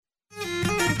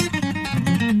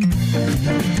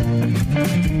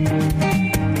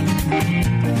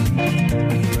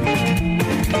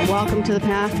welcome to the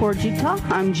Path Towards Utah.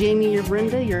 I'm Jamie, your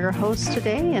Brenda, your host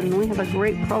today, and we have a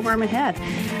great program ahead.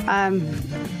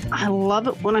 I love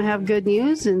it when I have good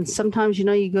news, and sometimes,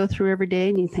 you go through every day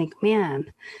and you think,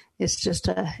 man, it's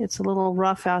a little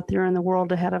rough out there in the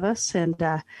world ahead of us. And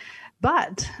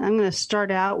but I'm going to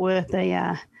start out with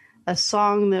a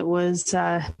song that was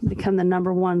become the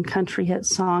number one country hit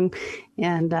song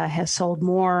and has sold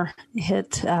more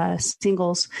hit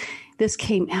singles. This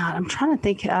came out, I'm trying to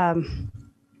think,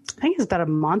 I think it's about a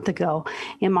month ago.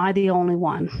 Am I the Only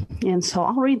One? And so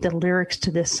I'll read the lyrics to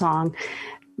this song.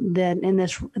 The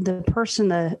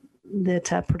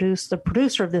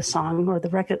producer of this song, or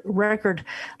the record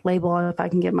label, if I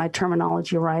can get my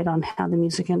terminology right on how the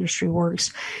music industry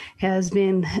works, has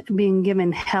been being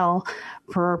given hell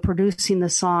for producing the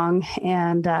song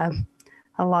and a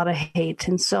lot of hate.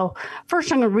 And so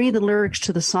first I'm going to read the lyrics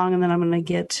to the song, and then I'm going to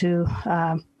get to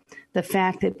the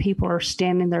fact that people are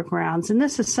standing their grounds. And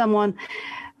this is someone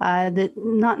that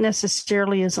not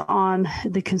necessarily is on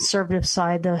the conservative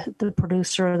side, the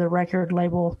producer or the record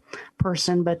label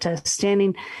person, but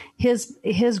standing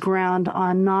his ground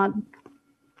on not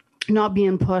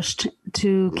being pushed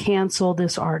to cancel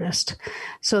this artist.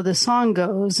 So the song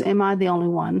goes, am I the only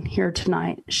one here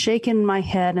tonight, shaking my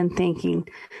head and thinking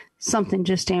something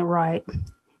just ain't right?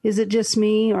 Is it just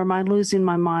me, or am I losing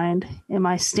my mind? Am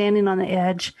I standing on the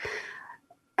edge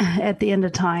at the end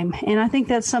of time? And I think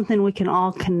that's something we can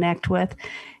all connect with,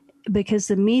 because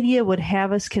the media would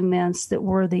have us convinced that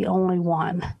we're the only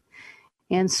one.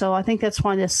 And so I think that's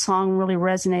why this song really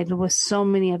resonated with so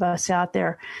many of us out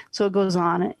there. So it goes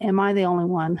on, am I the only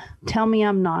one? Tell me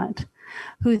I'm not.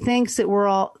 Who thinks that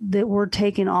we're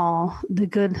taking all the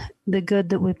good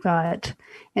that we've got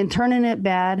and turning it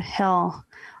bad? Hell,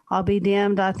 I'll be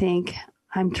damned. I think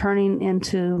I'm turning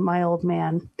into my old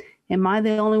man. Am I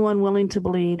the only one willing to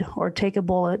bleed or take a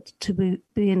bullet to be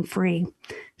being free?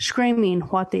 Screaming,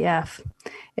 what the F,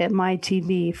 at my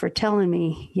TV for telling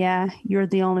me, yeah, you're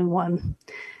the only one.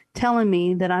 Telling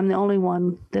me that I'm the only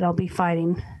one that I'll be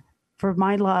fighting for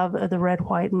my love of the red,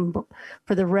 white, and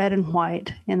for the red and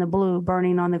white and the blue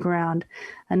burning on the ground.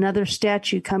 Another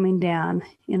statue coming down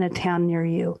in a town near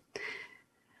you.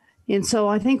 And so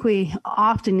I think we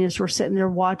often, as we're sitting there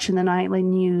watching the nightly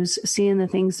news, seeing the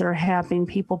things that are happening,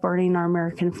 people burning our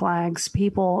American flags,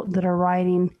 people that are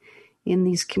rioting in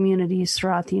these communities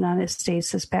throughout the United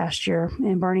States this past year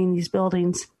and burning these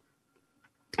buildings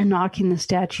and knocking the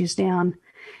statues down.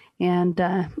 And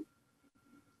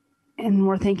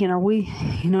we're thinking, are we,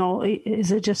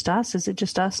 is it just us? Is it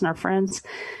just us and our friends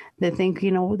that think,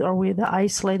 are we the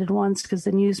isolated ones? Because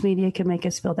the news media can make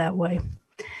us feel that way.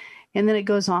 And then it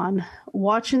goes on,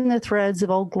 watching the threads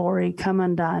of old glory come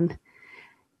undone.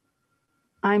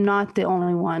 I'm not the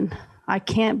only one. I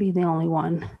can't be the only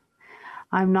one.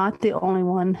 I'm not the only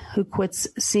one who quits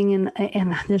singing.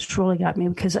 And this really got me,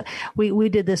 because we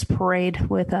did this parade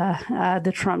with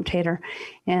the Trump Tater,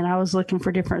 and I was looking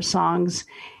for different songs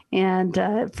and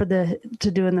to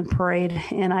do in the parade.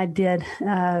 And I did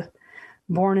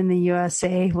Born in the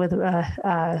USA with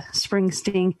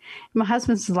Springsteen. My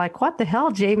husband's like, what the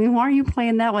hell, Jamie? Why are you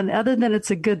playing that one? Other than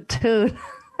it's a good tune.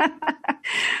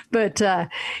 But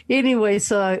anyway,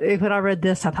 so when I read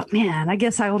this, I thought, man, I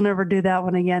guess I will never do that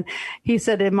one again. He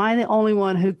said, am I the only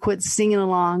one who quits singing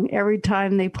along every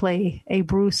time they play a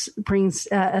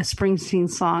Springsteen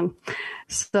song?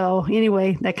 So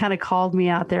anyway, that kind of called me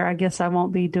out there. I guess I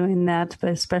won't be doing that, but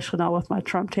especially not with my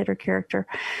Trump Tater character.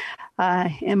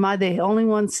 Am I the only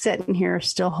one sitting here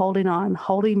still holding on,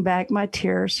 holding back my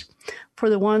tears for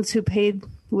the ones who paid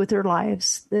with their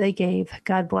lives they gave?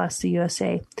 God bless the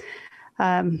USA.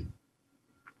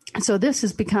 So this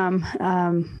has become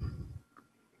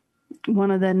one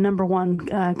of the number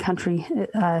one country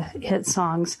hit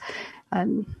songs.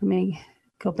 Let me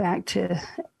go back to...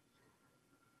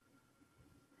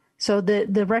 So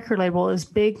the record label is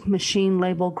Big Machine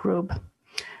Label Group.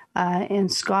 And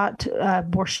Scott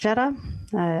Borchetta,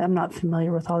 I'm not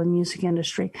familiar with all the music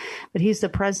industry, but he's the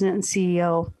president and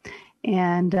CEO.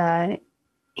 And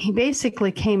he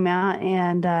basically came out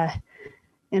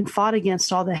and fought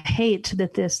against all the hate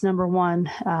that this number one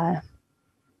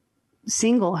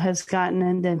single has gotten.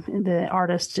 And the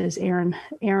artist is Aaron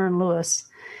Lewis,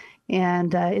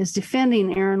 and is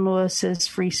defending Aaron Lewis's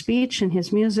free speech and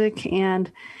his music.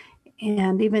 And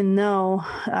even though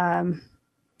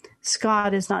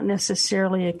Scott is not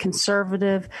necessarily a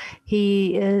conservative,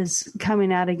 he is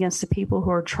coming out against the people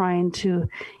who are trying to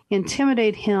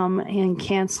intimidate him and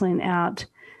canceling out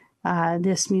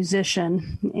this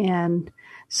musician. And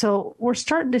so we're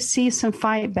starting to see some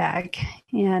fight back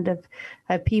and of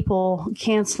people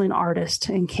canceling artists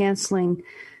and canceling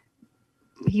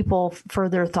people for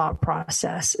their thought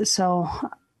process. So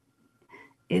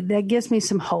that gives me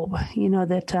some hope,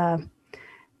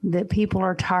 that people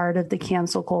are tired of the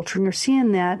cancel culture. And you're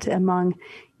seeing that among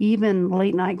even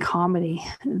late night comedy,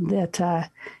 that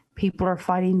people are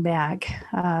fighting back.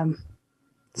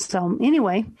 So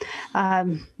anyway,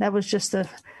 that was just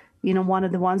one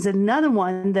of the ones. Another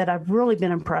one that I've really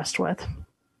been impressed with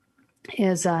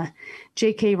is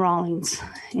J.K. Rowling's.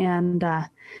 And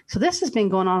so this has been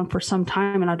going on for some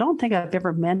time, and I don't think I've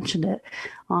ever mentioned it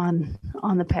on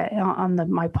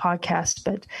my podcast.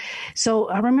 But so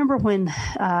I remember when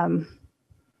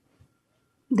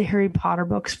the Harry Potter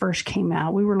books first came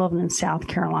out. We were living in South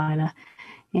Carolina,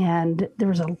 and there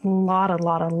was a lot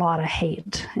of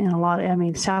hate,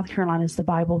 and South Carolina is the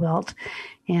Bible Belt,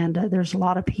 and there's a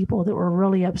lot of people that were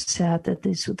really upset that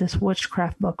this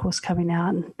witchcraft book was coming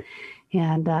out,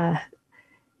 and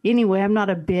anyway, I'm not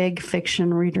a big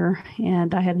fiction reader,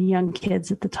 and I had young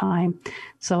kids at the time,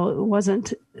 so it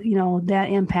wasn't, that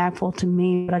impactful to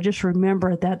me. But I just remember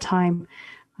at that time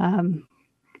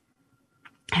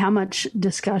how much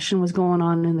discussion was going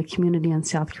on in the community in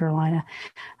South Carolina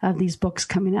of these books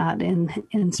coming out, and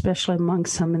especially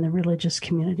amongst some in the religious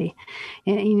community.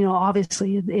 And,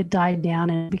 obviously it died down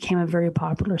and it became a very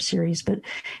popular series. But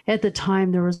at the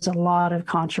time, there was a lot of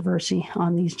controversy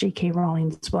on these J.K.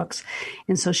 Rowling's books.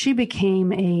 And so she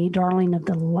became a darling of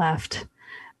the left,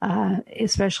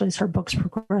 especially as her books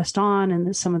progressed on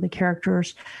and some of the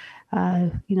characters,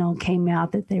 came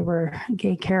out that they were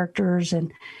gay characters.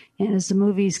 And as the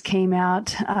movies came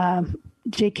out,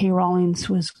 J.K. Rowling's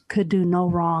could do no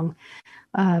wrong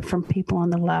from people on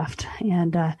the left.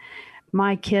 And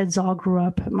my kids all grew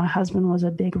up. My husband was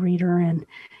a big reader, and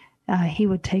he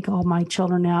would take all my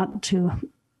children out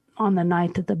on the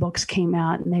night that the books came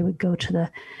out, and they would go to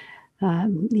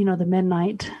the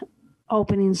midnight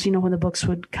openings, when the books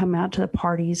would come out, to the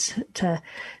parties to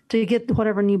get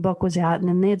whatever new book was out. And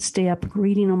then they'd stay up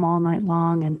reading them all night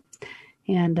long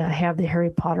and have the Harry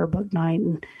Potter book night.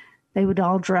 And they would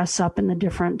all dress up in the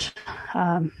different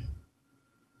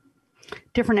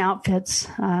outfits.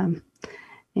 Or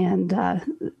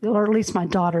at least my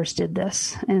daughters did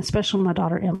this. And especially my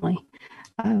daughter, Emily,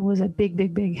 was a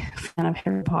big fan of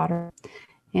Harry Potter.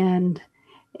 And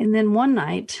then one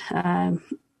night,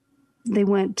 they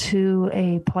went to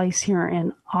a place here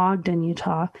in Ogden,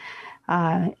 Utah.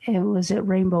 It was at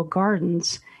Rainbow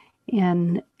Gardens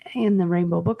in the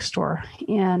Rainbow Bookstore.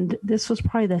 And this was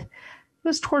it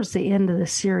was towards the end of the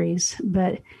series,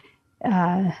 but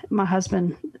my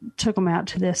husband took them out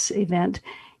to this event.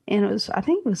 And I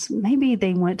think it was maybe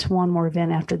they went to one more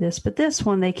event after this, but this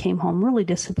one they came home really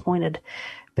disappointed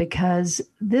because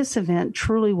this event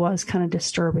truly was kind of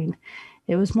disturbing.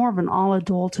 It was more of an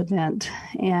all-adult event,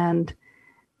 and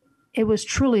it was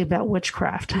truly about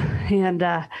witchcraft. And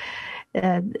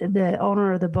the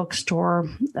owner of the bookstore,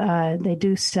 they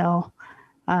do sell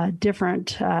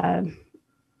different, and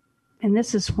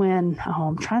this is when,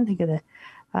 I'm trying to think of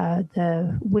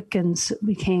the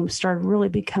Wiccans started really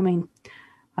becoming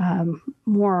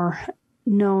more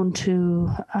known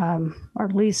to, or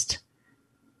at least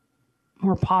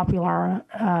more popular.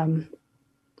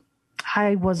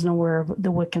 I wasn't aware of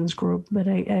the Wiccans group, but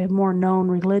a more known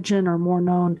religion or more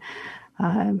known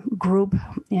group.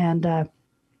 And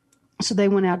so they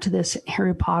went out to this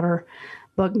Harry Potter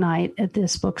book night at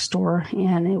this bookstore,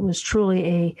 and it was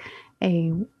truly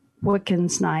a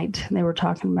Wiccans night. They were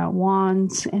talking about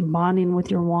wands and bonding with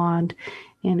your wand,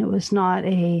 and it was not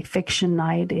a fiction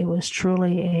night. It was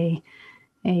truly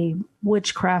a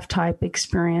witchcraft type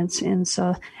experience. And so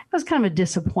it was kind of a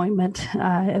disappointment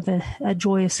of a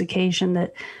joyous occasion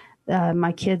that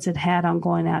my kids had on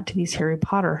going out to these Harry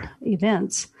Potter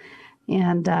events.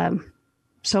 And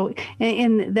so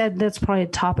that's probably a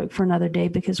topic for another day,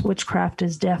 because witchcraft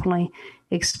has definitely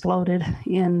exploded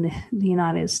in the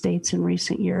United States in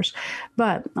recent years.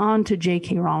 But on to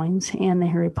J.K. Rowling's and the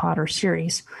Harry Potter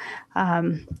series.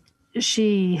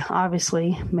 She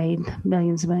obviously made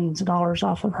millions and millions of dollars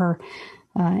off of her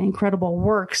incredible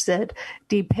works that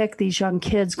depict these young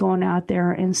kids going out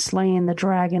there and slaying the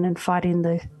dragon and fighting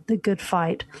the good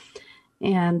fight.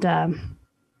 And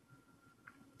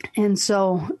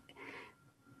so,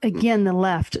 again, the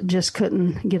left just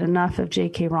couldn't get enough of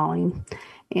J.K. Rowling,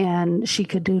 and she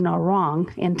could do no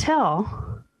wrong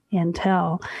until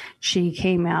she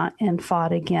came out and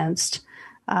fought against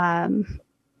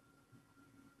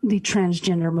the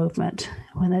transgender movement,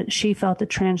 when she felt the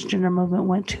transgender movement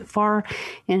went too far,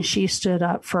 and she stood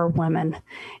up for women.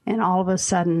 And all of a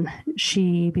sudden,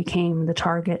 she became the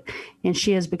target, and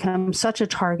she has become such a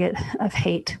target of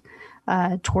hate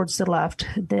towards the left,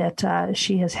 that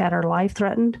she has had her life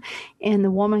threatened, and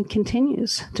the woman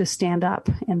continues to stand up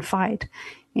and fight.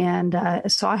 And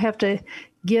so I have to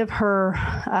give her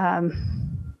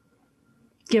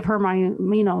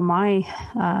my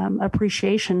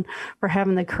appreciation for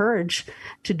having the courage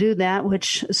to do that,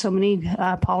 which so many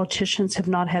politicians have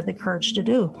not had the courage to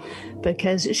do,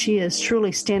 because she is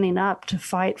truly standing up to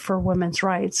fight for women's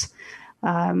rights,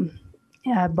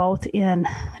 both in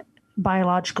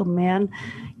biological men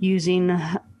using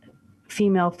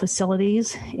female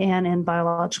facilities and in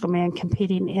biological men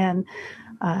competing in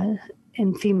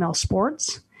female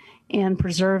sports and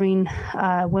preserving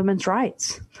women's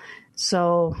rights.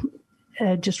 So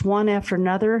just one after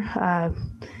another,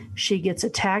 she gets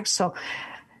attacked. So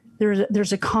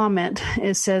there's a comment.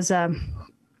 It says,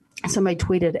 somebody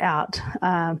tweeted out,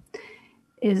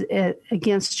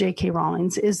 against J.K.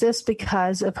 Rowling. Is this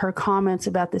because of her comments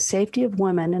about the safety of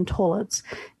women in toilets,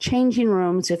 changing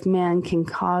rooms if men can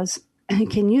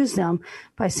use them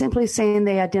by simply saying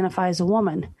they identify as a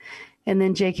woman? And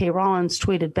then J.K. Rowling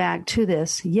tweeted back to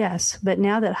this, yes, but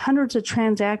now that hundreds of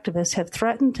trans activists have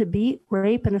threatened to beat,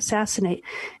 rape, and assassinate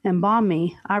and bomb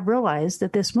me, I realize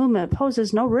that this movement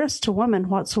poses no risk to women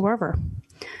whatsoever.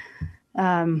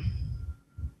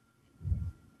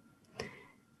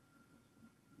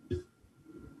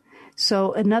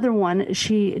 So another one,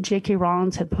 J.K.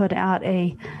 Rowling had put out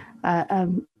a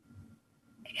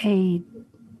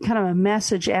kind of a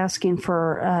message asking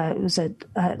for, it was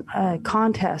a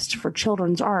contest for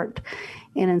children's art.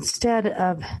 And instead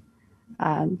of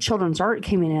children's art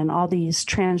coming in, all these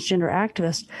transgender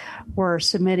activists were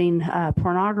submitting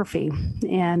pornography.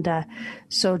 And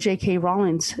so J.K.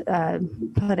 Rowling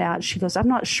put out, she goes, I'm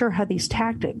not sure how these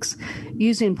tactics,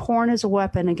 using porn as a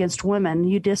weapon against women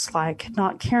you dislike,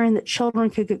 not caring that children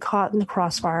could get caught in the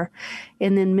crossfire,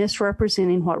 and then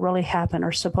misrepresenting what really happened,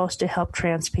 are supposed to help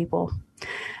trans people.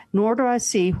 Nor do I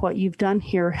see what you've done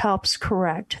here helps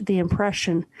correct the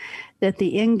impression that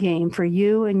the end game for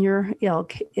you and your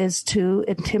ilk is to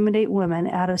intimidate women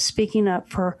out of speaking up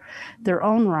for their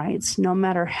own rights, no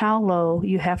matter how low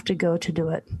you have to go to do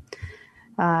it.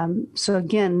 So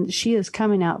again, she is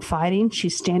coming out fighting.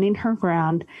 She's standing her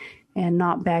ground and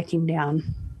not backing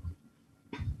down.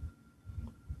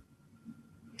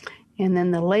 And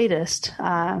then the latest,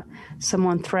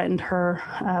 someone threatened her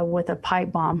with a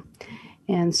pipe bomb.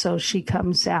 And so she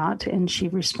comes out and she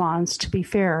responds, to be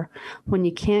fair, when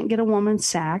you can't get a woman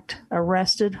sacked,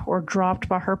 arrested, or dropped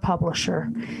by her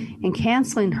publisher, and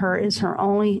canceling her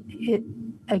only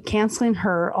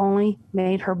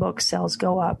made her book sales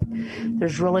go up.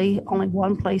 There's really only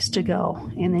one place to go.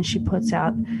 And then she puts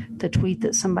out the tweet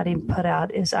that somebody put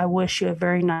out is, I wish you a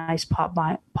very nice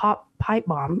pipe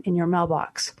bomb in your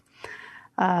mailbox.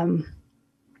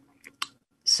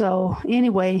 So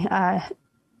anyway,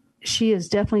 she is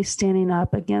definitely standing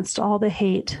up against all the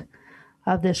hate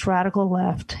of this radical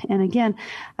left. And again,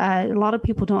 a lot of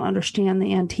people don't understand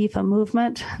the Antifa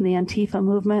movement. The Antifa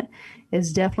movement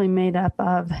is definitely made up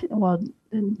of, well,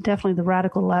 definitely the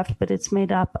radical left, but it's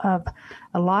made up of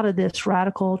a lot of this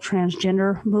radical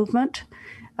transgender movement,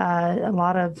 a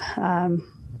lot of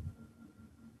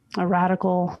a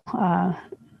radical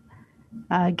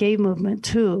gay movement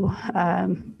too,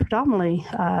 predominantly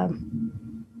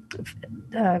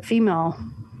female,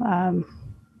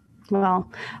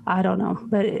 well, I don't know,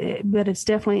 but it's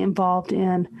definitely involved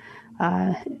in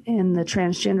the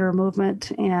transgender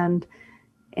movement, and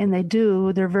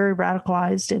they're very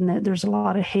radicalized, and there's a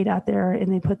lot of hate out there,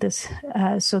 and they put this,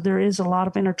 so there is a lot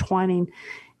of intertwining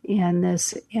in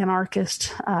this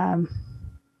anarchist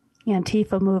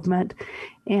Antifa movement,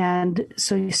 and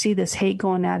so you see this hate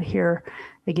going out here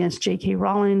against J.K.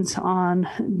 Rowling on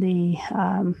the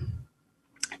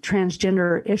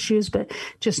transgender issues, but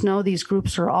just know these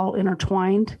groups are all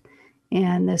intertwined,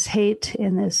 and this hate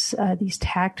and these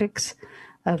tactics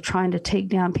of trying to take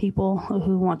down people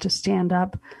who want to stand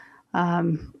up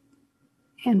and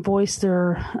voice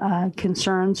their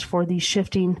concerns for these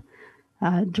shifting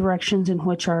directions in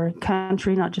which our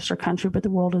country, not just our country, but the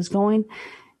world is going,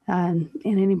 and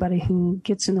anybody who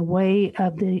gets in the way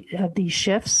of these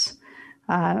shifts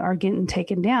are getting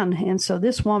taken down. And so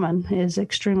this woman is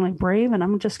extremely brave, and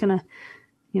I'm just going to,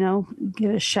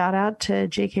 give a shout out to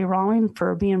J.K. Rowling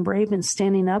for being brave and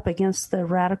standing up against the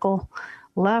radical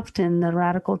left and the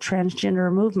radical transgender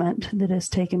movement that has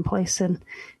taken place in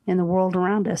the world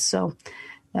around us. So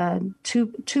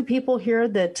two people here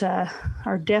that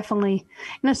are definitely,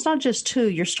 and it's not just two,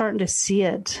 you're starting to see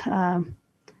it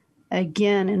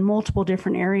again in multiple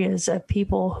different areas of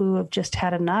people who have just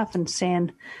had enough and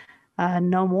saying,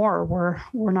 no more.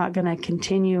 We're not going to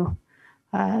continue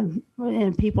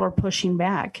and people are pushing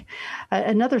back.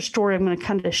 Another story I'm going to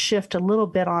kind of shift a little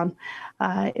bit on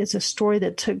is a story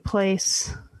that took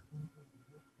place.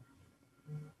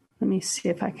 Let me see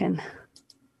if I can.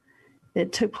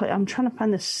 It took place. I'm trying to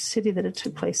find the city that it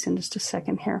took place in. Just a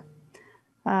second here.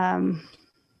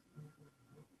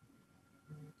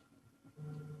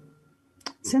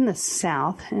 It's in the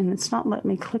South, and it's not letting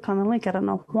me click on the link. I don't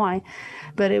know why,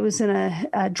 but it was in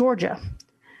Georgia.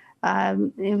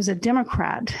 It was a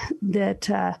Democrat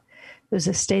that was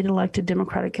a state-elected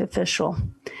Democratic official,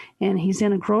 and he's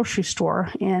in a grocery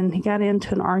store, and he got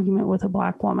into an argument with a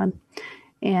black woman,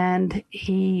 and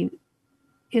in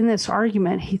this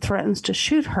argument, he threatens to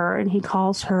shoot her, and he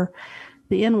calls her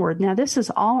the N-word. Now, this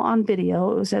is all on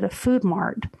video. It was at a food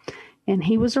mart, and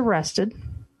he was arrested,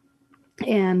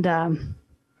 and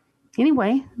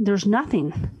anyway, there's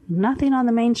nothing on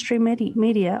the mainstream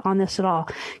media on this at all.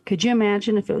 Could you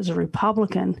imagine if it was a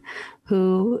Republican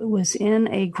who was in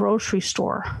a grocery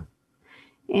store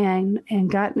and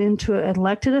got into an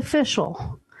elected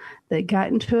official that got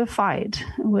into a fight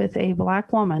with a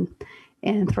black woman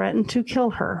and threatened to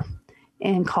kill her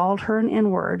and called her an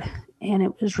N-word, and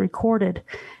it was recorded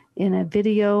in a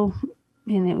video,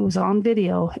 and it was on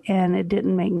video, and it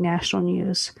didn't make national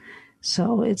news.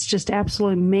 So it's just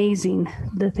absolutely amazing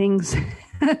the things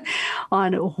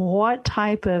on what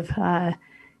type of, I'm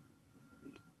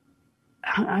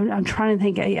trying to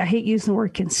think, I hate using the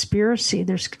word conspiracy.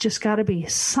 There's just got to be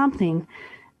something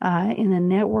in the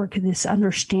network, this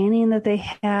understanding that they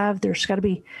have. There's got to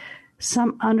be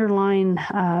some underlying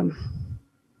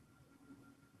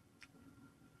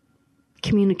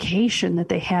communication that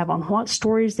they have on what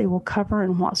stories they will cover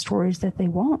and what stories that they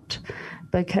won't.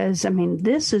 Because, I mean,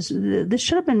 this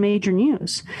should have been major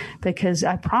news, because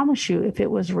I promise you, if it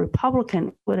was a Republican,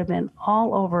 it would have been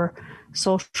all over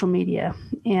social media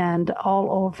and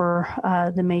all over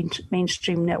the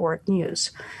mainstream network news.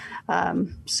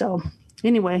 So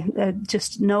anyway,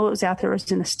 just know it was out there. It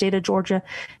was in the state of Georgia,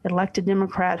 elected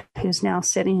Democrat who's now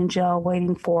sitting in jail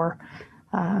waiting for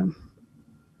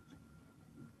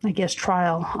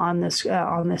trial on this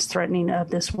threatening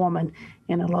of this woman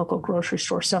in a local grocery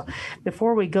store. So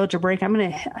before we go to break, I'm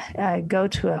going to go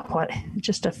to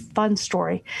just a fun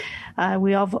story.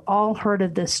 We have all heard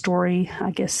of this story.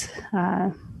 I guess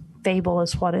fable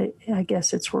is what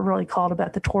it's really called,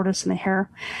 about the tortoise and the hare.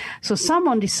 So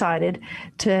someone decided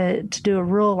to do a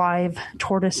real live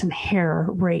tortoise and hare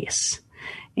race.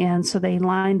 And so they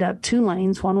lined up two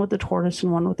lanes, one with the tortoise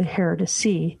and one with the hare, to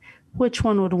see which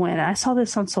one would win. I saw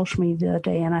this on social media the other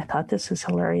day, and I thought this is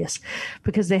hilarious,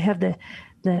 because they have the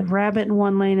rabbit in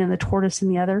one lane and the tortoise in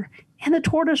the other, and the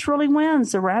tortoise really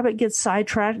wins. The rabbit gets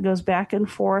sidetracked, goes back and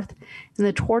forth, and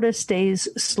the tortoise stays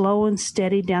slow and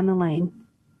steady down the lane,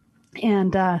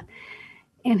 and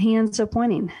he ends up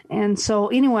winning. And so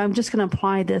anyway, I'm just going to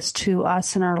apply this to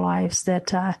us in our lives,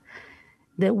 that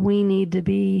we need to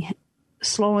be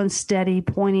slow and steady,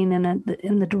 pointing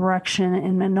in the direction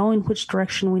and knowing which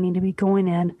direction we need to be going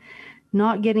in,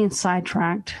 not getting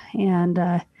sidetracked,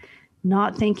 and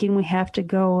not thinking we have to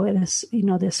go at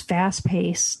this fast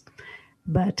pace,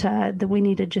 but that we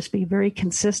need to just be very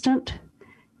consistent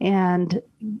and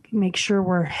make sure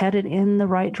we're headed in the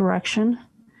right direction,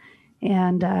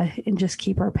 and just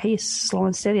keep our pace slow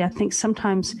and steady. I think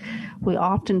sometimes we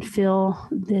often feel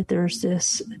that there's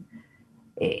this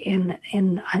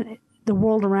the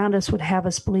world around us would have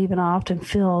us believe, and I often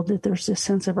feel that there's this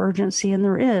sense of urgency, and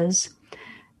there is,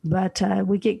 but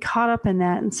we get caught up in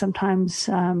that, and sometimes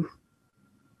I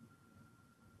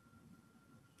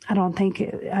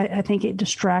think it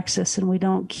distracts us, and we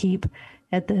don't keep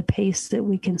at the pace that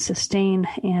we can sustain,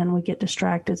 and we get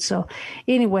distracted. So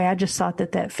anyway, I just thought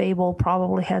that fable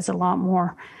probably has a lot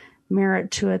more merit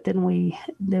to it than we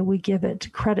give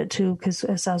it credit to, because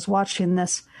as I was watching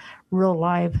this real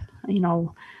live,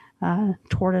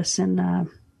 tortoise and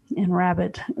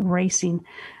rabbit racing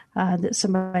that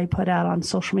somebody put out on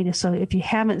social media. So if you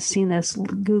haven't seen this,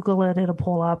 Google it; it'll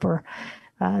pull up, or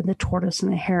the tortoise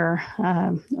and the hare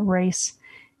race.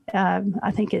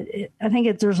 I think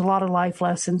there's a lot of life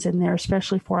lessons in there,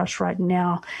 especially for us right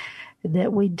now,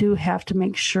 that we do have to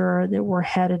make sure that we're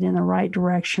headed in the right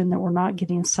direction, that we're not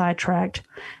getting sidetracked,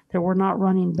 that we're not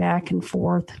running back and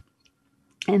forth,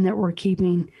 and that we're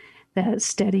keeping that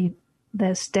steady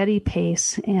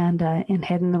pace and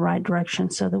head in the right direction,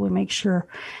 so that we make sure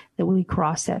that we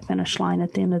cross that finish line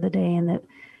at the end of the day, and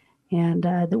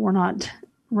that we're not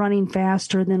running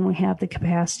faster than we have the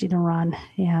capacity to run,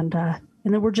 and that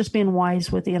we're just being wise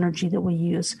with the energy that we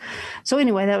use. So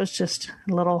anyway, that was just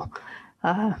a little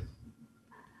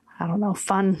I don't know,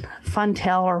 fun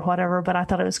tell or whatever, but I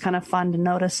thought it was kind of fun to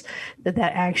notice that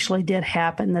actually did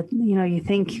happen. That, you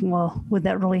think, well, would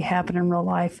that really happen in real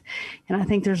life? And I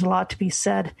think there's a lot to be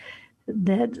said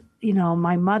that,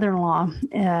 my mother-in-law,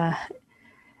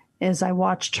 as I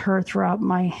watched her throughout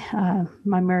my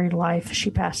married life, she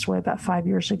passed away about 5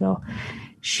 years ago.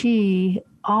 She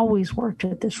always worked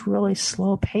at this really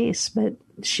slow pace, but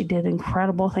she did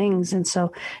incredible things. And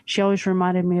so she always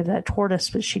reminded me of that tortoise,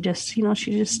 but she just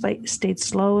stayed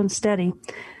slow and steady,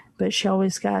 but she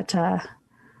always got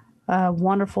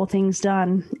wonderful things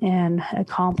done and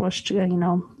accomplished,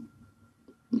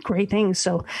 great things.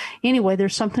 So anyway,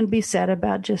 there's something to be said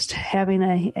about just having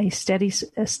a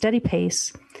steady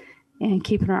pace and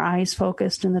keeping our eyes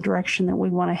focused in the direction that we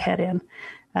want to head in,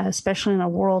 especially in a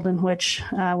world in which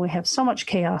we have so much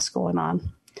chaos going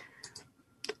on.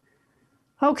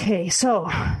 Okay, so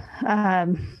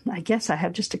I guess I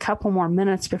have just a couple more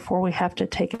minutes before we have to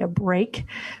take a break.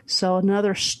 So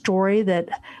another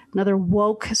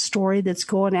woke story that's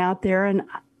going out there, and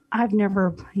I've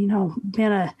never,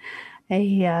 been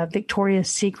a Victoria's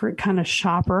Secret kind of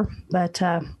shopper, but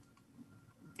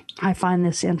I find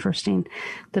this interesting,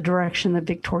 the direction that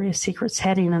Victoria's Secret's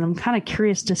heading, and I'm kind of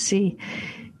curious to see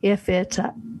if it's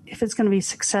going to be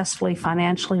successfully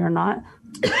financially or not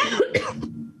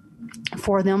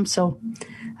for them. So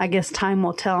I guess time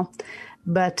will tell,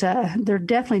 but they're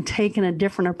definitely taking a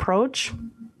different approach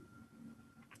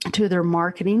to their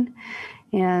marketing.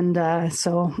 And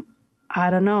so I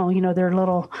don't know, their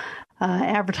little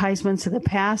advertisements of the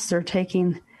past, they're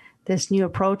taking this new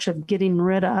approach of getting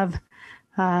rid of,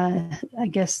 I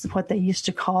guess, what they used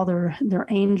to call their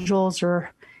angels,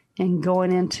 and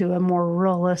going into a more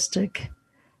realistic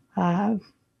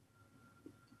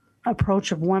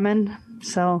approach of women.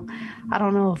 So I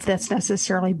don't know if that's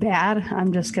necessarily bad. I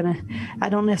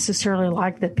don't necessarily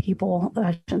like the people.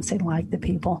 I shouldn't say like the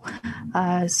people.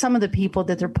 Some of the people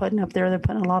that they're putting up there, they're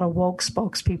putting a lot of woke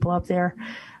spokespeople up there.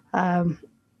 I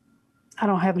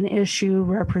don't have an issue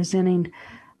representing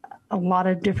a lot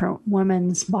of different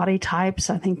women's body types.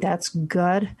 I think that's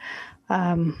good.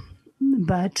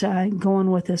 But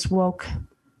going with this woke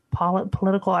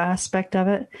political aspect of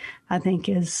it, I think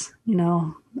is,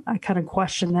 I kind of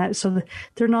question that. So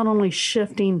they're not only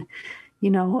shifting,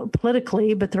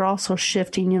 politically, but they're also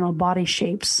shifting, body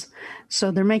shapes.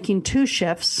 So they're making two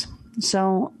shifts.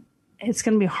 So it's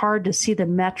going to be hard to see the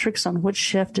metrics on which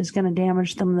shift is going to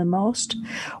damage them the most,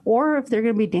 or if they're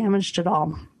going to be damaged at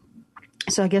all.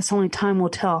 So I guess only time will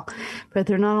tell. But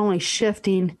they're not only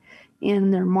shifting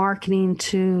in their marketing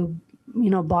to,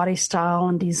 body style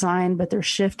and design, but they're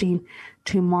shifting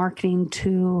to marketing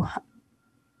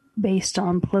based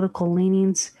on political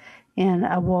leanings and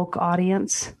a woke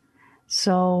audience.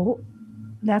 So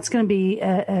that's going to be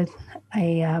a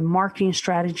marketing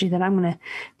strategy that I'm going to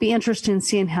be interested in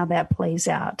seeing how that plays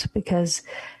out, because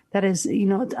that is,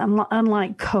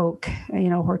 unlike Coke,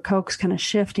 where Coke's kind of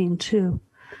shifting to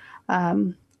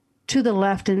the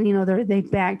left, and they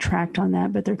backtracked on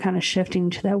that, but they're kind of shifting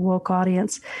to that woke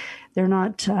audience. They're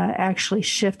not actually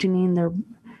shifting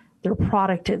their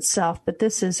product itself, but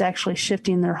this is actually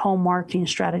shifting their whole marketing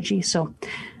strategy. So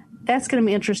that's going to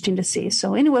be interesting to see.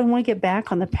 So anyway, when we get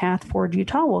back on the Path Forward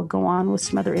Utah, we'll go on with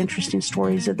some other interesting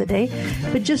stories of the day.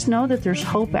 But just know that there's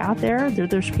hope out there.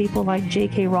 There's people like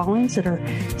J.K. Rowling that are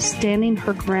standing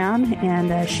her ground,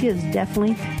 and she is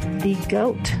definitely the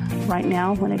GOAT right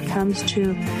now when it comes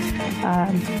to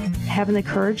having the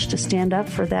courage to stand up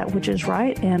for that which is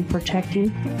right and protecting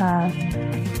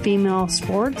female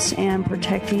sports and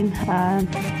protecting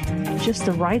just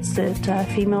the rights that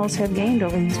females have gained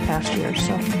over these past years.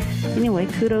 So anyway,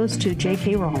 kudos to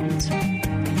J.K. Rowling.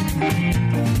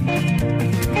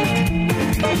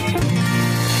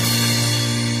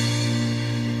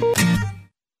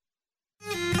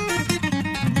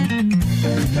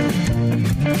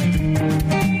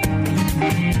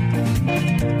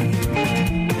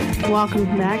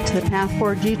 Welcome back to the Path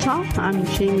Forward Utah. I'm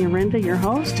Jamie Arenda, your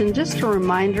host, and just a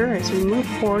reminder, as we move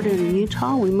forward in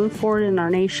Utah, we move forward in our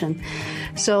nation.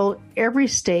 So every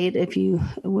state,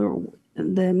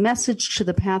 the message to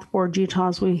the Path Forward Utah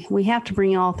is we have to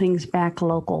bring all things back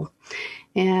local,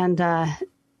 and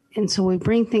so we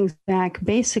bring things back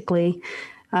basically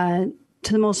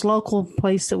to the most local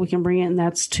place that we can bring it, and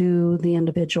that's to the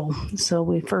individual. So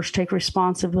we first take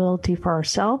responsibility for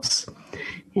ourselves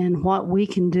and what we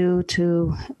can do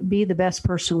to be the best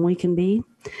person we can be,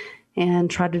 and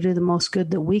try to do the most good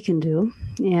that we can do.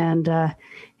 And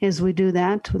as we do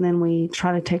that, then we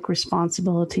try to take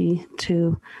responsibility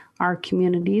to our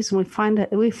communities, and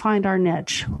we find our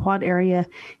niche. What area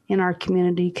in our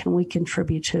community can we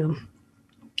contribute to?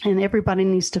 And everybody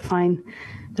needs to find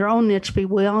their own niche, but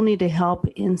we all need to help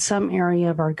in some area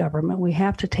of our government. We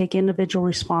have to take individual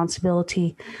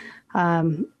responsibility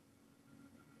that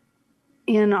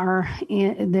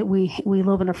we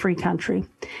live in a free country.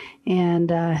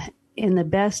 And in the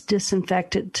best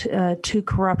disinfectant to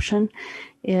corruption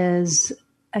is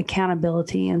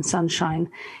accountability and sunshine.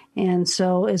 And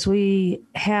so as we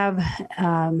have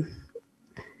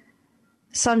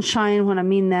sunshine, what I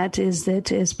mean that is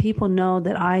that as people know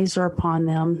that eyes are upon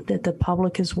them, that the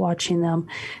public is watching them,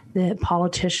 that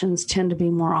politicians tend to be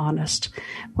more honest.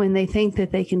 When they think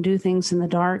that they can do things in the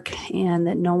dark and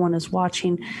that no one is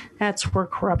watching, that's where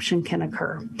corruption can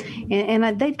occur.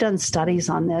 And they've done studies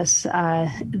on this,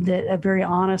 that a very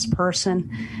honest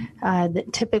person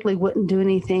that typically wouldn't do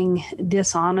anything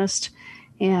dishonest,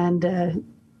 and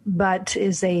but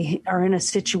as they are in a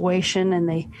situation and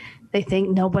they think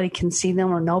nobody can see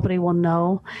them or nobody will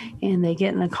know, and they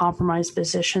get in a compromised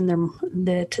position,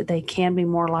 that they can be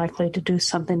more likely to do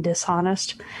something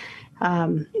dishonest.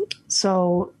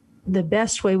 So the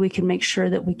best way we can make sure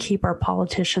that we keep our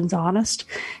politicians honest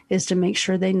is to make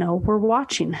sure they know we're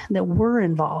watching, that we're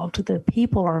involved, that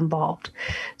people are involved.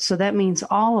 So that means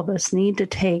all of us need to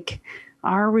take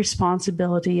our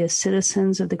responsibility as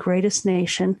citizens of the greatest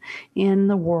nation in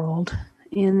the world,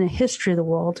 in the history of the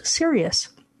world, serious.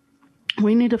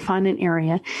 We need to find an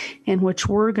area in which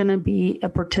we're going to be a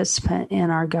participant in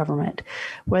our government,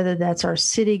 whether that's our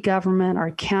city government,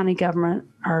 our county government,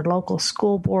 our local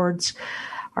school boards,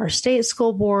 our state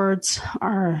school boards,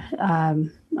 our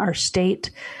state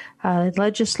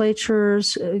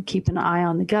legislatures, keep an eye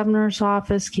on the governor's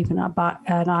office, keep an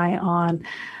eye on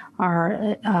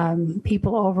our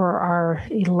people over our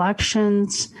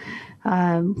elections,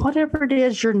 whatever it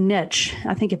is, your niche.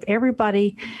 I think if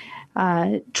everybody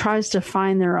tries to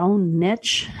find their own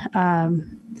niche,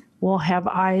 we'll have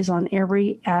eyes on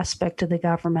every aspect of the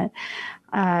government,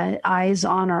 eyes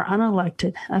on our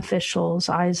unelected officials,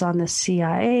 eyes on the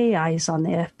CIA, eyes on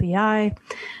the FBI,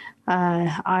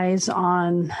 eyes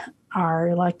on our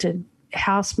elected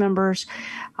House members,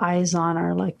 eyes on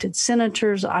our elected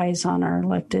senators, eyes on our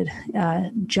elected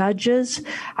judges.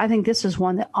 I think this is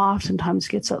one that oftentimes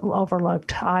gets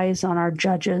overlooked, eyes on our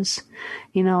judges.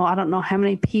 You know, I don't know how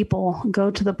many people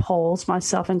go to the polls,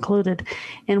 myself included,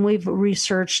 and we've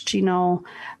researched, you know,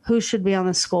 who should be on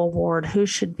the school board, who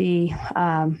should be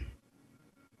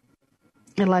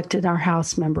elected our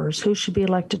House members, who should be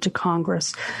elected to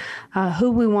Congress,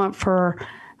 who we want for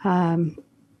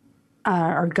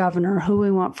our governor, who we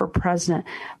want for president,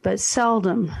 but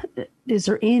seldom is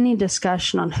there any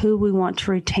discussion on who we want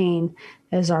to retain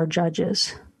as our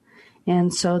judges.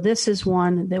 And so this is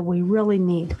one that we really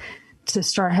need to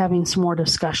start having some more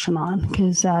discussion on,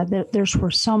 because there's where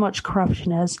so much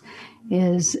corruption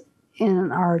is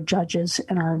in our judges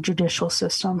and our judicial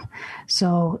system.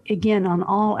 So again, on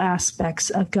all aspects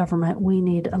of government, we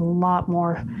need a lot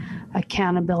more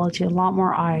accountability, a lot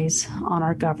more eyes on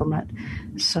our government.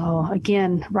 So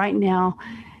again, right now,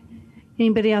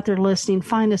 anybody out there listening,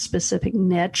 find a specific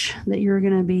niche that you're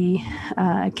going to be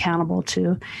accountable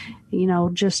to. You know,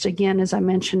 just again, as I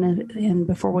mentioned in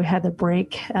before we had the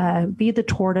break, be the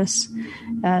tortoise,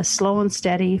 slow and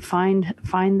steady, find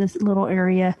this little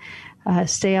area.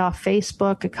 Stay off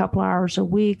Facebook a couple hours a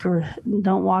week, or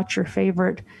don't watch your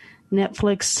favorite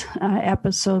Netflix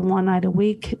episode one night a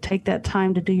week. Take that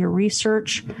time to do your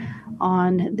research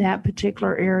on that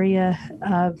particular area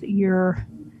of your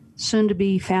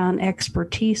soon-to-be found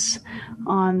expertise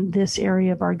on this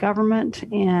area of our government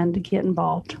and get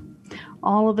involved.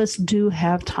 All of us do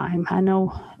have time. I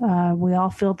know we all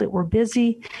feel that we're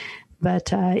busy,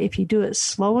 but if you do it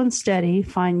slow and steady,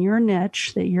 find your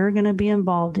niche that you're going to be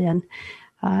involved in,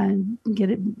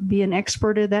 be an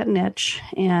expert at that niche,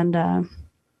 and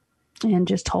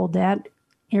just hold that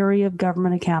area of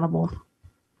government accountable.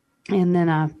 And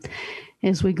then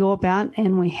as we go about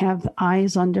and we have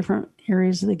eyes on different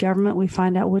areas of the government, we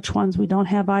find out which ones we don't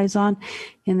have eyes on,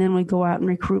 and then we go out and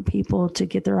recruit people to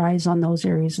get their eyes on those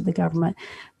areas of the government.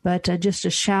 But just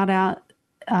a shout out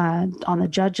on the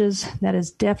judges, that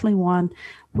is definitely one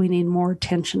we need more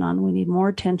attention on. We need more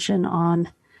attention on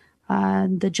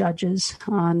the judges,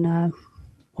 on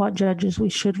what judges we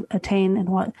should attain and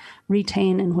what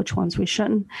retain and which ones we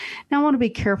shouldn't. Now, I want to be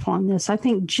careful on this. I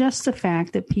think just the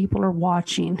fact that people are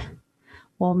watching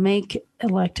will make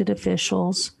elected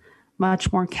officials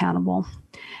much more accountable.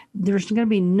 There's going to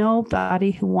be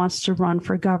nobody who wants to run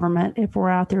for government if we're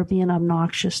out there being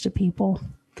obnoxious to people.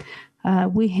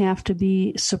 We have to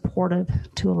be supportive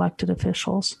to elected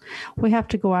officials. We have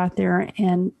to go out there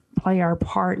and play our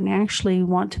part and actually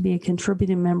want to be a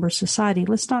contributing member of society.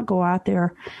 Let's not go out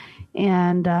there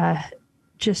and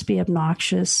just be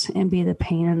obnoxious and be the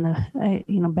pain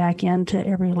in the back end to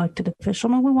every elected official.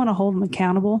 I mean, we want to hold them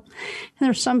accountable, and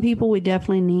there's some people we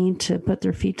definitely need to put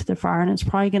their feet to the fire, and it's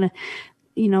probably going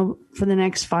to, for the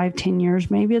next 5-10 years,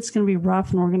 maybe it's going to be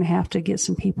rough, and we're going to have to get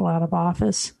some people out of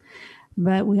office.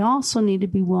 But we also need to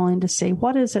be willing to say,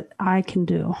 what is it I can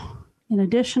do in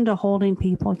addition to holding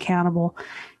people accountable?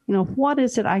 What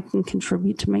is it I can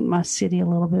contribute to make my city a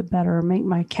little bit better, make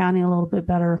my county a little bit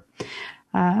better?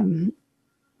 And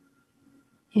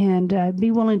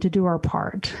be willing to do our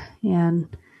part and,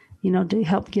 to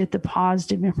help get the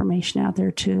positive information out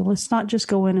there too. Let's not just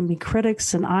go in and be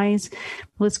critics and eyes.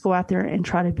 Let's go out there and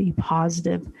try to be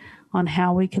positive on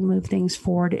how we can move things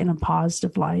forward in a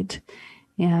positive light.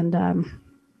 And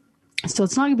so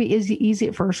it's not going to be easy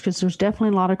at first, because there's definitely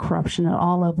a lot of corruption at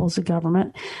all levels of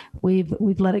government. We've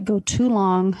let it go too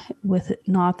long with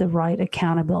not the right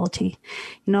accountability.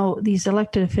 These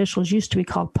elected officials used to be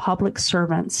called public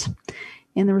servants.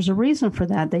 And there was a reason for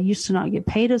that. They used to not get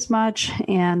paid as much,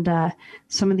 and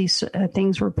some of these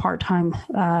things were part-time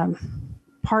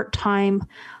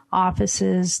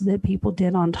offices that people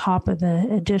did on top of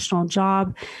an additional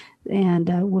job,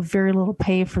 and with very little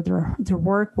pay for their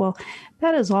work. Well,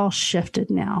 that is all shifted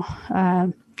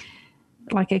now.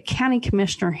 Like a county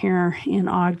commissioner here in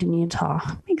Ogden,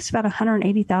 Utah, makes about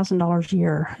 $180,000 a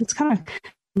year. It's kind of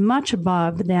much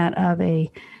above that of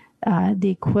the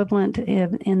equivalent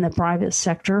in the private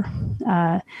sector.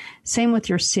 Same with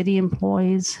your city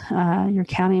employees, your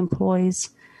county employees,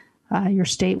 your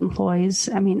state employees.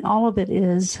 I mean, all of it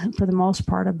is, for the most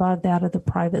part, above that of the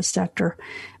private sector,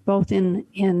 both in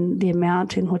the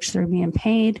amount in which they're being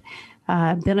paid,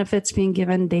 benefits being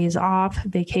given, days off,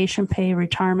 vacation pay,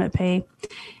 retirement pay.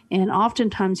 And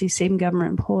oftentimes these same government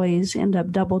employees end up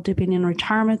double dipping in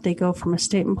retirement. They go from a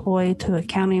state employee to a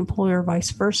county employee or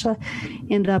vice versa,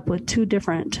 end up with two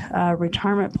different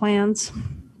retirement plans.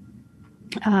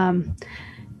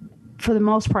 For the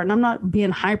most part, and I'm not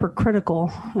being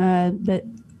hypercritical, but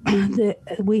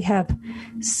we have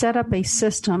set up a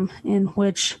system in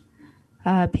which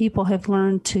people have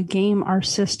learned to game our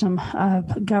system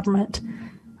of government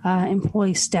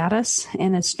employee status,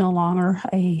 and it's no longer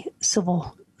a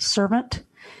civil servant.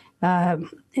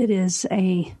 It is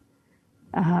a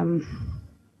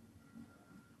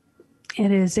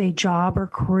job or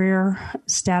career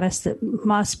status that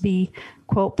must be,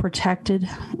 quote, protected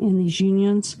in these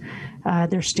unions.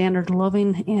 Their standard of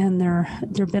living and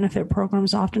their benefit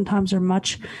programs oftentimes are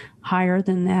much higher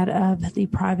than that of the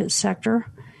private sector.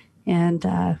 And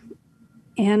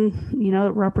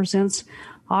it represents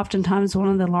oftentimes one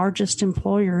of the largest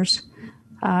employers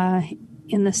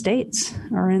in the states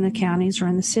or in the counties or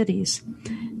in the cities.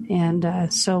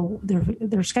 And so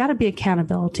there's got to be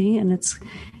accountability, and it's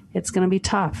going to be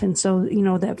tough. And so,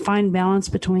 that fine balance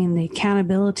between the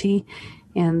accountability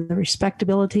and the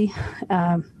respectability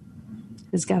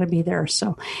has got to be there.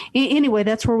 So anyway,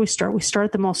 that's where we start. We start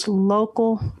at the most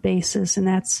local basis, and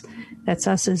that's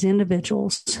us as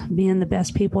individuals being the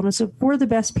best people. And so if we're the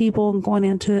best people and going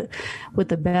into it with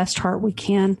the best heart we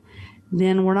can,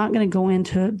 then we're not going to go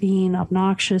into it being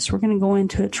obnoxious. We're going to go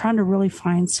into it trying to really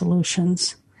find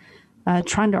solutions,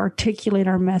 trying to articulate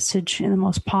our message in the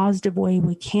most positive way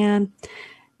we can.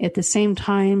 At the same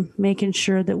time, making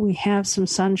sure that we have some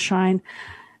sunshine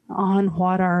on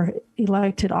what our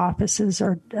elected offices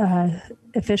or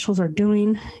officials are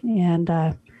doing, and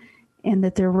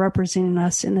that they're representing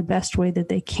us in the best way that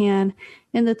they can,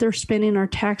 and that they're spending our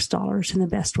tax dollars in the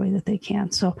best way that they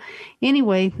can. So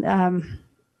anyway,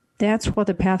 that's what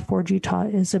the Path Forward Utah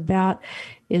is about,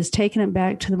 is taking it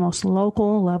back to the most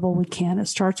local level we can. It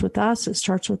starts with us. It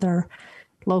starts with our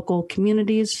local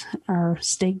communities, our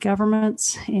state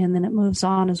governments, and then it moves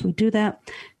on. As we do that,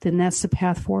 then that's the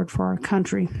path forward for our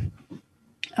country.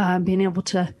 Being able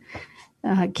to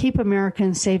keep America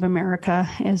and save America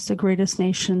as the greatest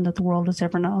nation that the world has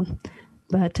ever known.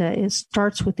 But it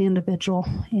starts with the individual.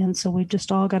 And so we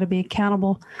just all got to be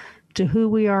accountable to who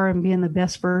we are and being the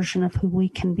best version of who we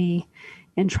can be,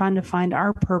 and trying to find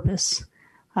our purpose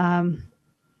in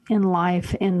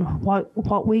life and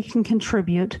what we can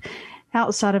contribute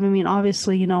outside of,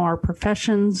 obviously, our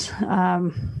professions,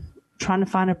 trying to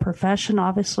find a profession,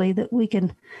 obviously, that we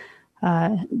can,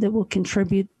 that will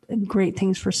contribute great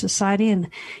things for society. And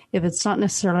if it's not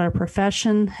necessarily a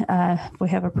profession, if we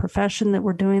have a profession that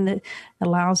we're doing that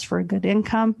allows for a good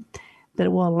income, that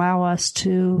will allow us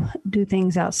to do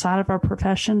things outside of our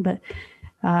profession. But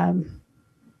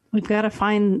we've got to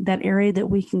find that area that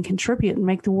we can contribute and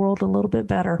make the world a little bit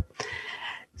better.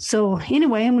 So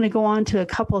anyway, I'm going to go on to a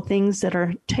couple of things that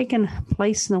are taking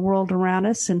place in the world around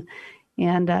us. And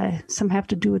and some have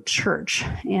to do with church.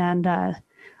 And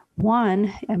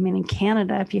in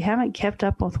Canada, if you haven't kept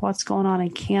up with what's going on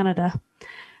in Canada,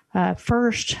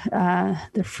 first,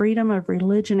 the freedom of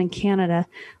religion in Canada.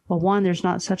 Well, one, there's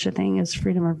not such a thing as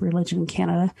freedom of religion in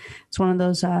Canada. It's one of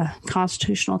those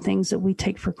constitutional things that we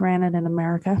take for granted in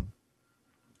America.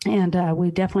 And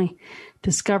we definitely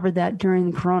discovered that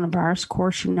during the coronavirus. Of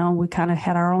course, we kind of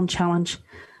had our own challenge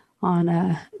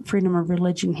on freedom of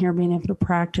religion here, being able to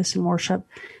practice and worship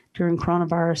during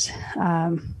coronavirus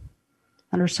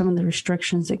under some of the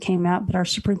restrictions that came out. But our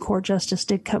Supreme Court justice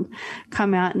did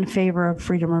come out in favor of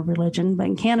freedom of religion. But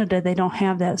in Canada, they don't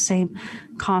have that same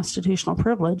constitutional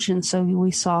privilege. And so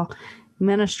we saw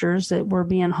ministers that were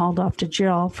being hauled off to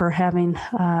jail for having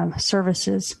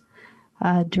services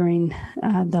during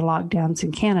the lockdowns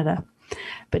in Canada.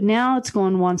 But now it's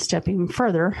going one step even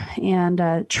further,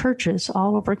 and churches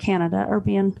all over Canada are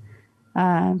being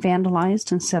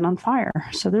vandalized and set on fire.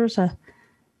 So there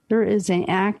is an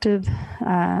active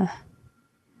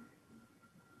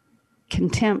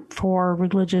contempt for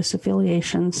religious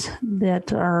affiliations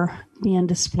that are being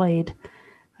displayed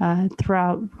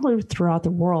throughout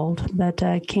the world. But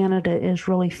Canada is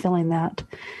really feeling that.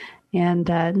 And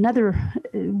another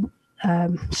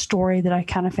story that I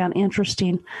kind of found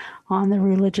interesting on the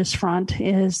religious front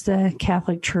is the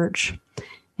Catholic Church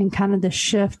and kind of the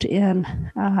shift in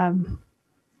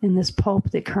this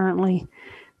Pope that currently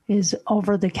is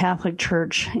over the Catholic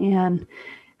Church, and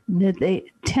that they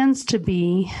tends to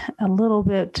be a little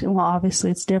bit, well,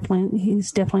 obviously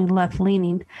he's definitely left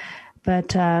leaning,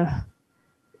 but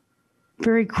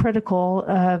very critical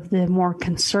of the more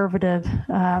conservative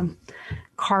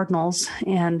cardinals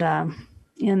and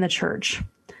in the church.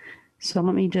 So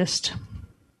let me just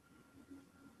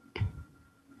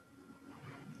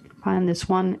find this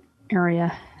one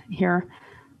area here.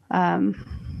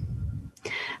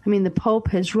 The Pope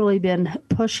has really been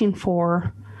pushing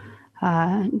for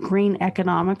green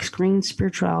economics, green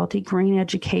spirituality, green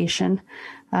education.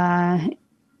 Definitely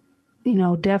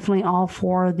all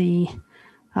for the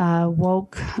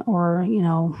woke or,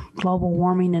 global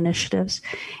warming initiatives.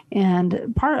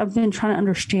 And I've been trying to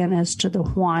understand as to the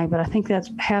why, but I think that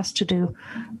has to do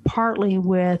partly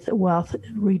with wealth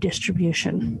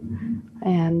redistribution.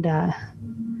 And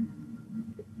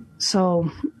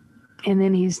and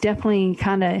then he's definitely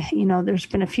kind of, there's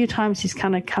been a few times he's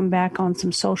kind of come back on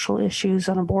some social issues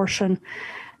on abortion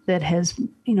that has,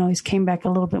 he's came back a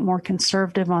little bit more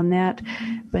conservative on that.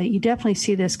 But you definitely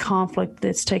see this conflict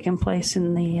that's taken place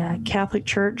in the Catholic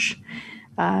Church.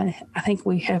 I think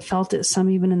we have felt it some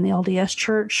even in the LDS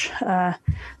Church. There's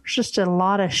just a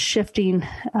lot of shifting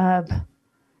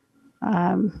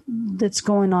that's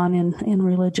going on in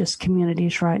religious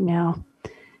communities right now.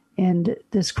 And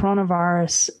this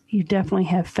coronavirus, you definitely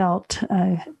have felt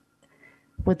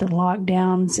with the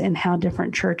lockdowns and how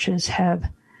different churches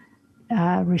have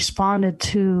responded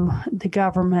to the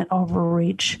government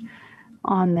overreach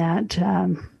on that.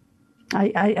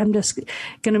 I'm just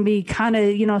going to be kind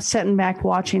of, sitting back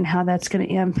watching how that's going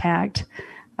to impact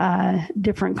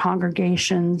different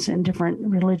congregations and different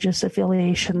religious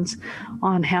affiliations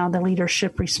on how the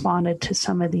leadership responded to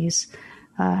some of these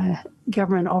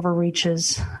government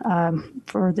overreaches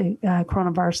for the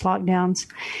coronavirus lockdowns,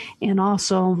 and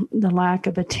also the lack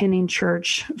of attending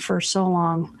church for so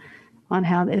long, on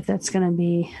how, if that's going to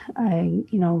be a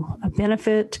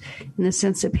benefit in the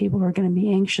sense that people are going to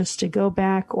be anxious to go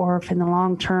back, or if in the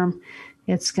long term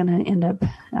it's going to end up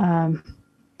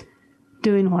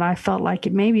doing what I felt like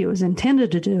maybe it was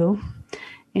intended to do,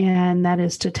 and that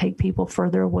is to take people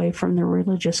further away from their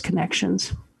religious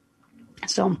connections.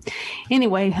 So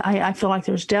anyway, I feel like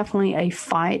there's definitely a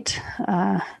fight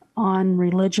on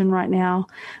religion right now,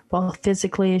 both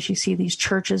physically as you see these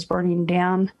churches burning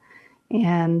down,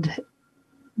 and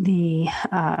the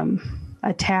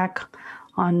attack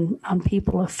on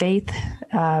people of faith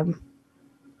from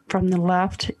the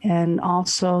left, and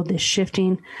also the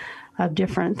shifting of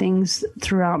different things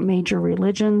throughout major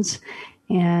religions.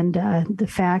 And the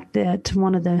fact that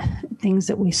one of the things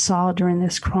that we saw during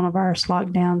this coronavirus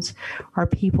lockdowns are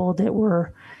people that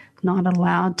were not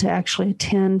allowed to actually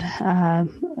attend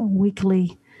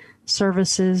weekly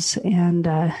services, and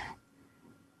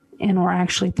were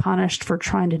actually punished for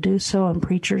trying to do so, and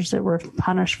preachers that were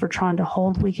punished for trying to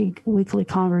hold weekly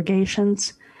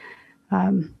congregations.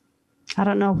 I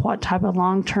don't know what type of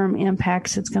long-term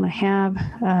impacts it's going to have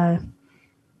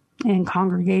and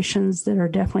congregations that are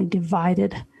definitely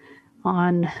divided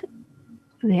on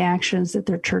the actions that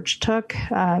their church took.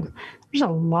 there's a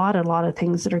lot of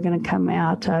things that are going to come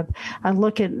out. I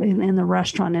look at in the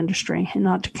restaurant industry, and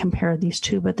not to compare these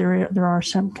two, but there are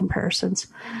some comparisons.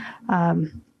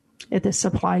 At the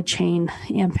supply chain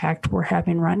impact we're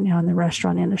having right now in the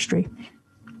restaurant industry.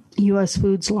 U.S.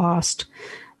 Foods lost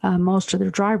most of their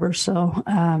drivers, so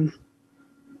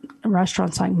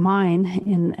restaurants like mine,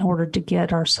 in order to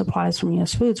get our supplies from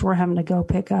U.S. Foods, we're having to go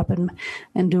pick up and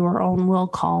do our own will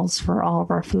calls for all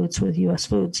of our foods with U.S.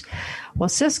 Foods. Well,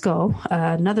 Sysco,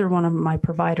 another one of my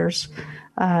providers,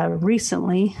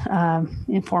 recently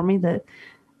informed me that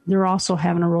they're also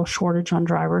having a real shortage on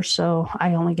drivers, so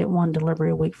I only get one delivery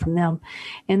a week from them.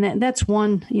 And that's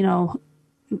one,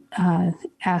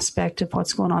 aspect of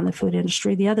what's going on in the food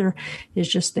industry. The other is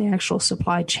just the actual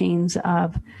supply chains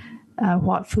of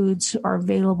what foods are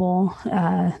available,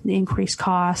 the increased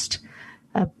cost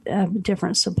of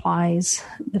different supplies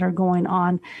that are going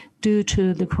on due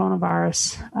to the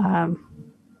coronavirus,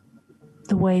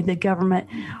 the way the government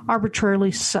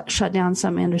arbitrarily shut down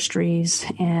some industries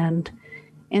and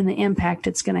the impact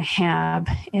it's going to have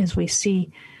as we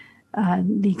see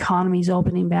the economy's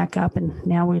opening back up, and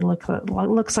now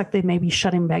looks like they may be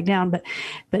shutting back down. But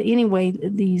anyway,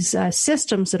 these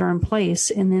systems that are in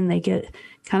place, and then they get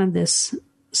kind of this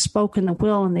spoke in the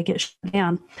wheel, and they get shut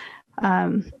down.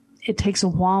 It takes a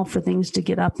while for things to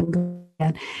get up and go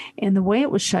again. And the way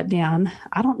it was shut down,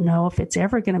 I don't know if it's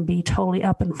ever going to be totally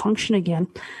up and function again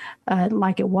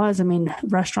like it was. I mean,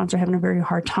 restaurants are having a very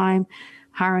hard time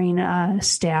hiring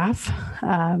staff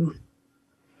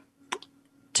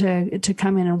to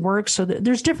come in and work. So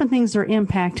there's different things that are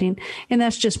impacting, and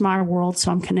that's just my world,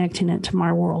 so I'm connecting it to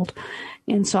my world.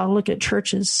 And so I look at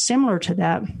churches similar to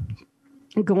that,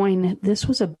 this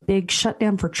was a big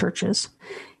shutdown for churches,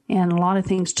 and a lot of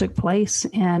things took place,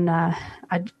 and I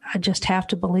just have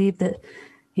to believe that,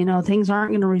 things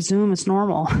aren't going to resume as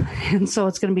normal. And so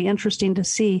it's going to be interesting to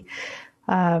see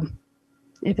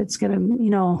if it's going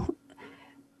to,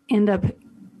 end up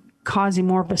causing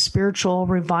more of a spiritual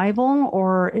revival,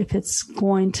 or if it's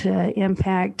going to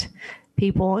impact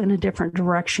people in a different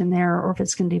direction there, or if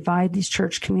it's going to divide these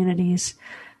church communities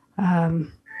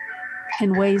in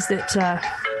ways that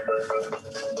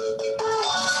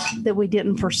we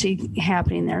didn't foresee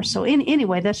happening there. So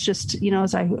anyway, that's just,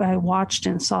 as I watched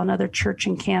and saw another church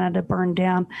in Canada burn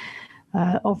down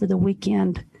over the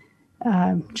weekend,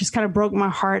 just kind of broke my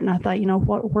heart. And I thought,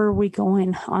 where are we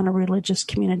going on a religious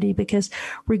community? Because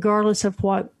regardless of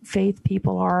what faith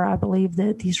people are, I believe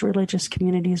that these religious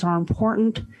communities are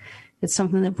important. It's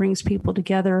something that brings people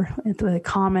together with a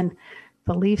common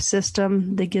belief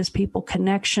system that gives people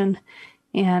connection.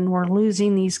 And we're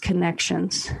losing these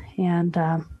connections. And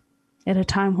at a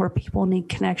time where people need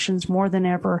connections more than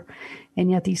ever, and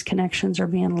yet these connections are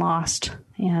being lost.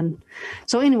 And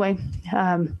so anyway,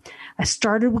 I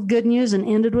started with good news and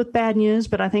ended with bad news,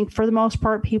 but I think for the most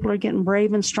part, people are getting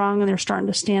brave and strong, and they're starting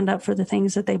to stand up for the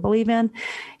things that they believe in.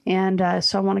 And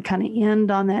so I want to kind of end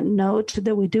on that note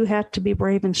that we do have to be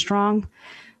brave and strong,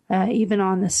 even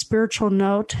on the spiritual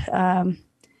note,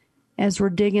 as we're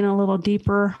digging a little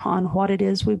deeper on what it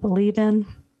is we believe in.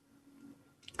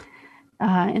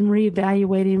 And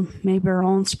reevaluating maybe our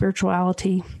own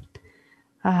spirituality.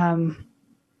 And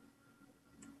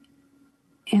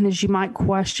as you might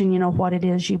question, what it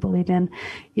is you believe in,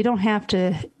 you never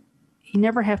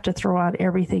have to throw out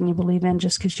everything you believe in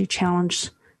just because you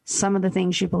challenge some of the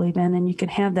things you believe in, and you can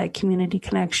have that community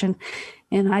connection.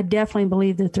 And I definitely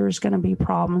believe that there's going to be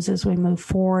problems as we move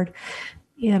forward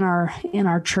in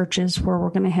our churches, where we're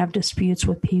going to have disputes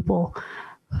with people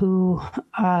who,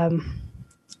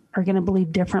 are going to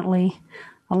believe differently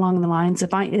along the lines.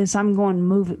 As I'm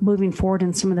moving forward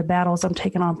in some of the battles I'm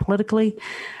taking on politically,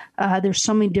 there's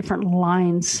so many different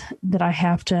lines that I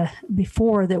have to,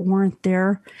 before, that weren't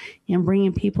there, in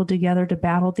bringing people together to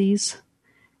battle these,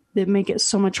 that make it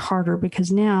so much harder,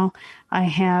 because now I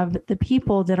have the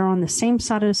people that are on the same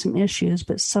side of some issues,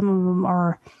 but some of them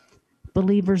are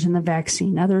believers in the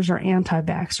vaccine. Others are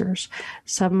anti-vaxxers.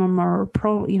 Some of them are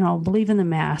believe in the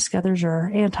mask. Others are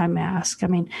anti-mask.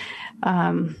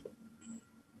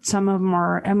 Some of them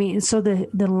are, so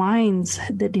the lines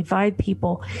that divide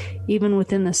people, even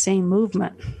within the same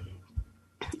movement,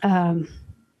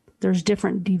 there's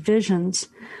different divisions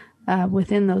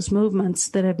within those movements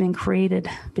that have been created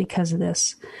because of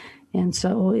this. And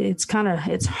so it's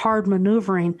hard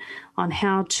maneuvering on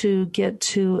how to get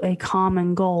to a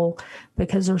common goal,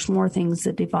 because there's more things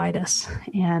that divide us.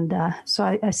 And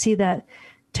so I see that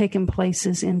taking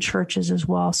places in churches as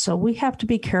well. So we have to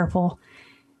be careful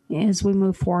as we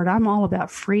move forward. I'm all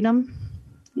about freedom.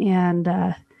 And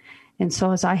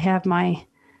so as I have my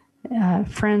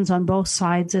friends on both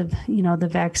sides of, the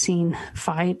vaccine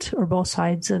fight, or both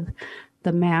sides of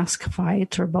the mask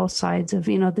fight, or both sides of,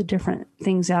 the different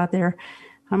things out there.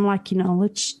 I'm like,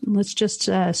 let's just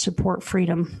support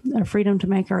freedom to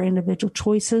make our individual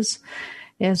choices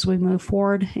as we move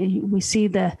forward. We see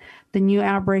the new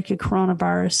outbreak of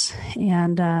coronavirus,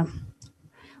 and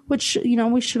which,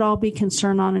 we should all be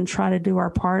concerned on and try to do our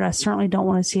part. I certainly don't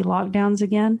want to see lockdowns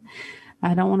again.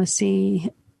 I don't want to see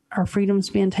our freedoms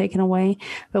being taken away.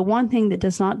 But one thing that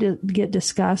does not get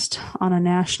discussed on a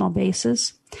national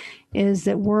basis is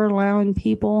that we're allowing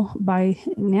people by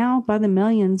the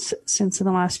millions since in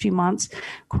the last few months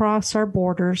cross our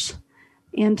borders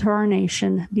into our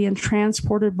nation, being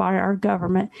transported by our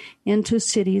government into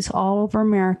cities all over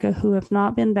America who have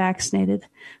not been vaccinated,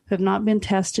 who have not been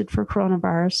tested for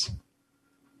coronavirus.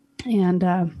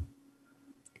 And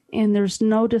there's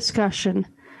no discussion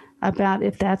about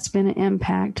if that's been an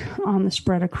impact on the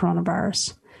spread of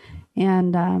coronavirus.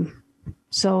 And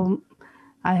so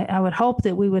I would hope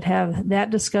that we would have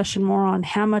that discussion more on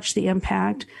how much the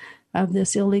impact of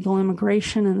this illegal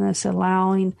immigration and this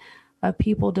allowing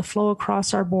people to flow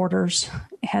across our borders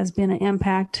has been an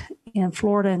impact in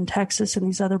Florida and Texas and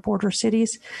these other border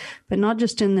cities, but not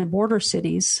just in the border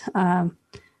cities,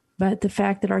 but the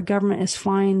fact that our government is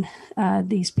flying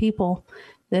these people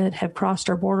that have crossed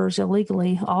our borders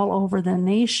illegally all over the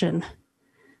nation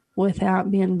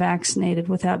without being vaccinated,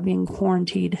 without being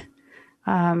quarantined,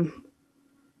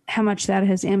 how much that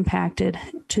has impacted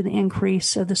to the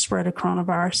increase of the spread of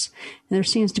coronavirus. And there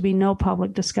seems to be no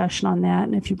public discussion on that.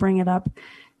 And if you bring it up,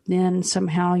 then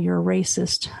somehow you're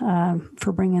racist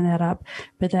for bringing that up.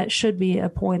 But that should be a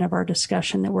point of our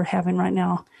discussion that we're having right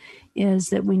now, is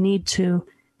that we need to,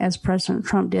 as President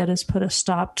Trump did, is put a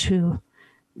stop to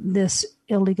this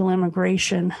illegal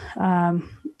immigration,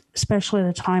 especially at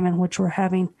a time in which we're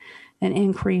having an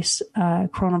increased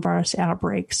coronavirus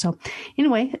outbreak. So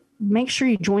anyway, make sure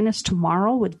you join us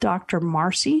tomorrow with Dr.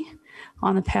 Marcy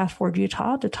on the Path Forward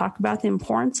Utah to talk about the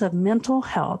importance of mental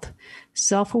health,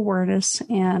 self-awareness,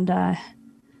 and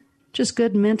just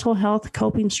good mental health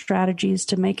coping strategies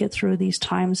to make it through these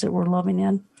times that we're living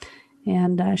in.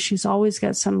 And she's always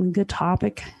got some good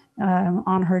topic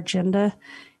on her agenda.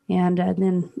 And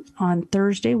then on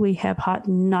Thursday, we have Hot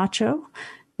Nacho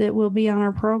that will be on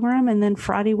our program. And then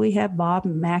Friday, we have Bob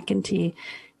McEntee.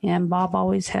 And Bob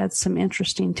always had some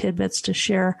interesting tidbits to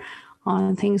share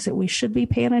on things that we should be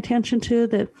paying attention to,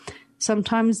 that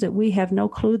sometimes that we have no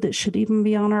clue that should even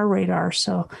be on our radar.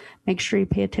 So make sure you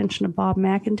pay attention to Bob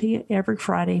McEntee every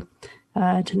Friday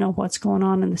to know what's going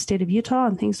on in the state of Utah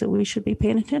and things that we should be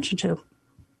paying attention to.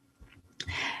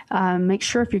 Make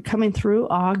sure if you're coming through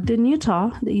Ogden,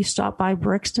 Utah, that you stop by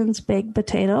Brixton's Baked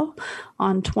Potato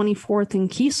on 24th and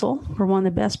Kiesel for one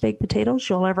of the best baked potatoes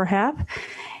you'll ever have.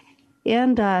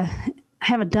 And I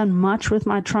haven't done much with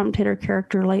my Trump Tater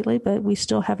character lately, but we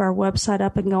still have our website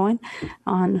up and going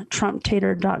on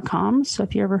TrumpTater.com. So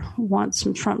if you ever want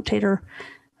some Trump Tater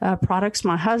products,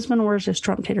 my husband wears his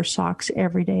Trump Tater socks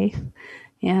every day.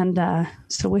 And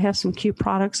so we have some cute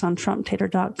products on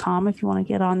TrumpTater.com if you want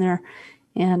to get on there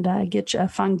and get you a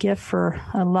fun gift for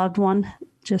a loved one,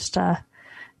 just to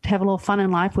have a little fun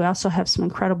in life. We also have some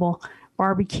incredible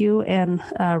barbecue and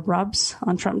rubs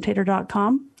on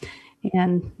TrumpTater.com.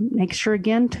 And make sure,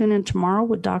 again, tune in tomorrow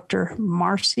with Dr.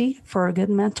 Marcy for a good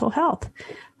mental health.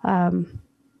 And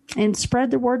spread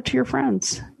the word to your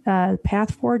friends.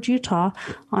 Path Forward Utah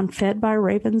on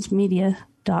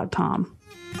fedbyravensmedia.com.